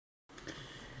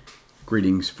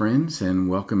Greetings, friends, and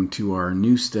welcome to our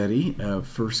new study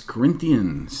of 1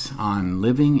 Corinthians on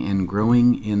living and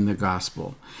growing in the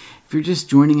gospel. If you're just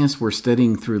joining us, we're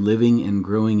studying through Living and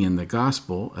Growing in the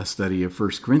Gospel, a study of 1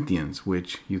 Corinthians,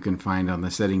 which you can find on the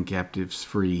Setting Captives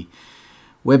Free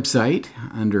website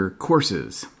under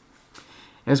Courses.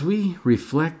 As we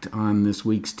reflect on this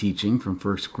week's teaching from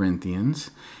 1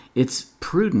 Corinthians, it's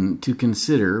prudent to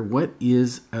consider what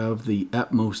is of the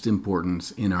utmost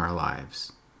importance in our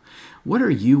lives. What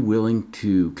are you willing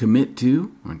to commit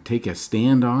to, or take a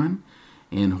stand on,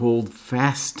 and hold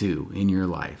fast to in your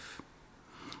life?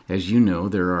 As you know,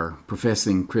 there are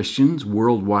professing Christians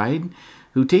worldwide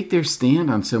who take their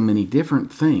stand on so many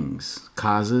different things,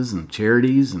 causes and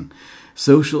charities and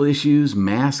social issues,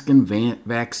 mask and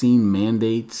vaccine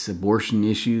mandates, abortion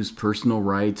issues, personal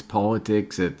rights,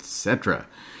 politics, etc.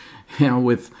 Now,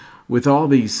 with all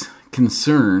these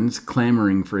concerns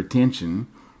clamoring for attention,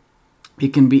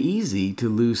 it can be easy to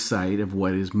lose sight of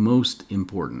what is most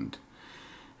important.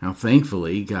 Now,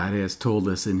 thankfully, God has told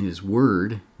us in His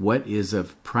Word what is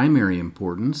of primary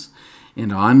importance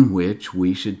and on which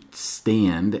we should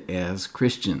stand as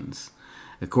Christians.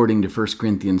 According to 1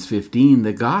 Corinthians 15,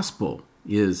 the gospel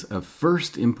is of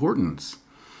first importance.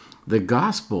 The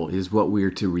gospel is what we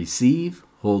are to receive,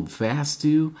 hold fast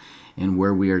to, and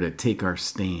where we are to take our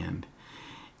stand.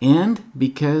 And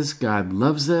because God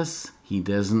loves us, He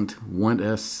doesn't want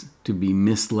us to be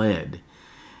misled.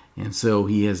 And so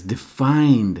He has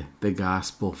defined the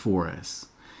gospel for us.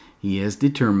 He has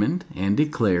determined and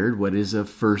declared what is of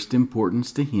first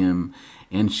importance to Him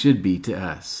and should be to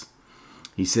us.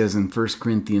 He says in 1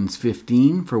 Corinthians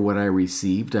 15, "For what I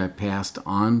received I passed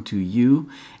on to you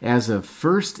as of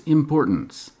first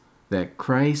importance, that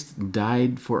Christ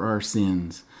died for our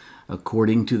sins,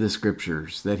 according to the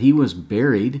Scriptures, that He was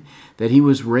buried, that He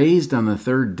was raised on the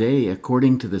third day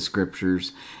according to the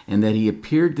Scriptures, and that He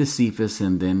appeared to Cephas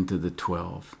and then to the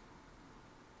 12.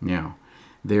 Now,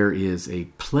 there is a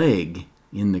plague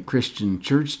in the Christian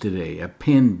church today, a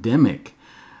pandemic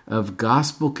of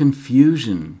gospel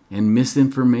confusion and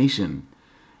misinformation.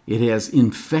 It has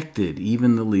infected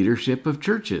even the leadership of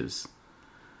churches.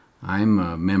 I'm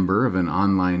a member of an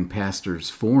online pastors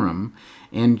forum,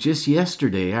 and just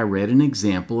yesterday I read an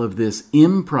example of this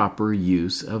improper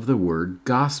use of the word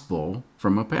gospel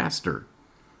from a pastor.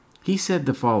 He said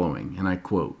the following, and I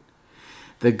quote,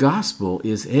 "The gospel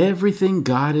is everything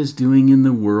God is doing in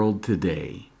the world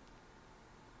today."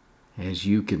 As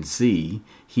you can see,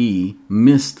 he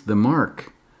missed the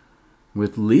mark.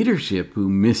 With leadership who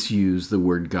misuse the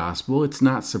word gospel, it's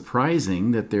not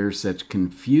surprising that there's such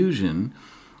confusion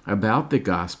about the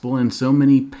gospel in so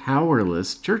many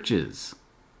powerless churches.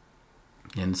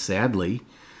 And sadly,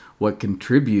 what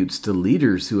contributes to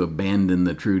leaders who abandon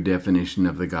the true definition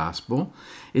of the gospel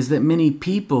is that many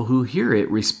people who hear it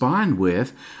respond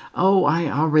with, "Oh,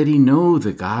 I already know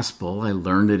the gospel. I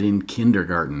learned it in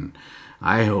kindergarten.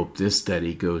 I hope this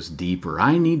study goes deeper.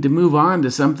 I need to move on to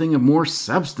something of more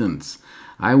substance.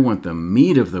 I want the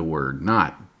meat of the word,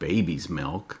 not baby's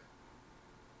milk."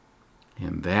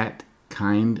 And that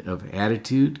kind of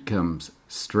attitude comes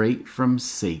straight from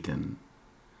Satan.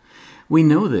 We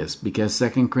know this because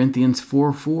 2 Corinthians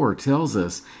 4:4 tells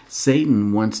us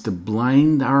Satan wants to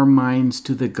blind our minds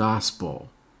to the gospel.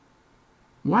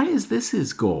 Why is this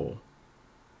his goal?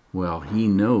 Well, he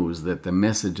knows that the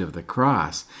message of the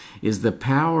cross is the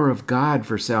power of God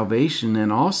for salvation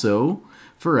and also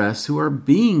for us who are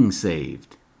being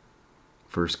saved.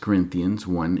 1 Corinthians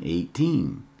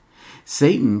 1:18.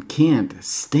 Satan can't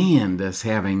stand us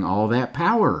having all that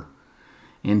power,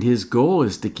 and his goal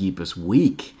is to keep us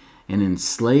weak and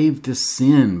enslaved to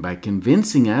sin by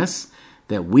convincing us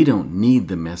that we don't need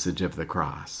the message of the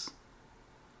cross.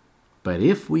 But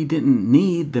if we didn't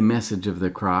need the message of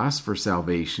the cross for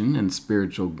salvation and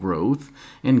spiritual growth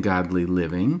and godly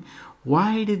living,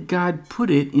 why did God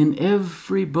put it in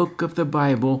every book of the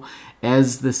Bible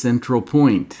as the central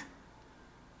point?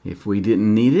 If we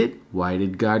didn't need it, why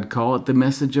did God call it the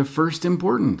message of first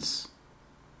importance?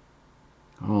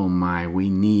 Oh my,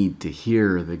 we need to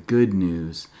hear the good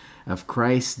news of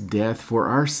Christ's death for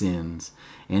our sins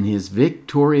and His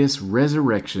victorious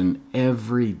resurrection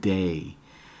every day.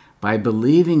 By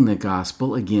believing the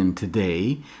gospel again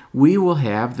today, we will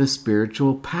have the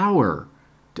spiritual power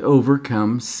to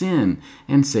overcome sin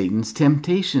and Satan's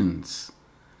temptations.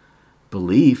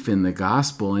 Belief in the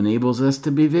gospel enables us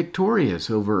to be victorious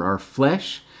over our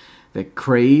flesh that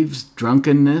craves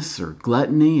drunkenness or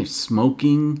gluttony or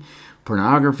smoking,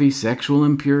 pornography, sexual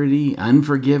impurity,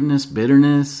 unforgiveness,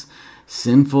 bitterness,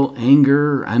 sinful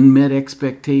anger, unmet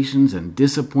expectations, and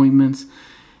disappointments.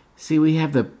 See, we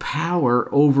have the power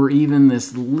over even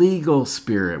this legal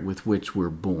spirit with which we're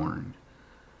born.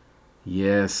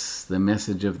 Yes, the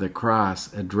message of the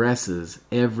cross addresses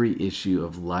every issue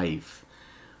of life.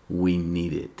 We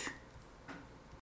need it.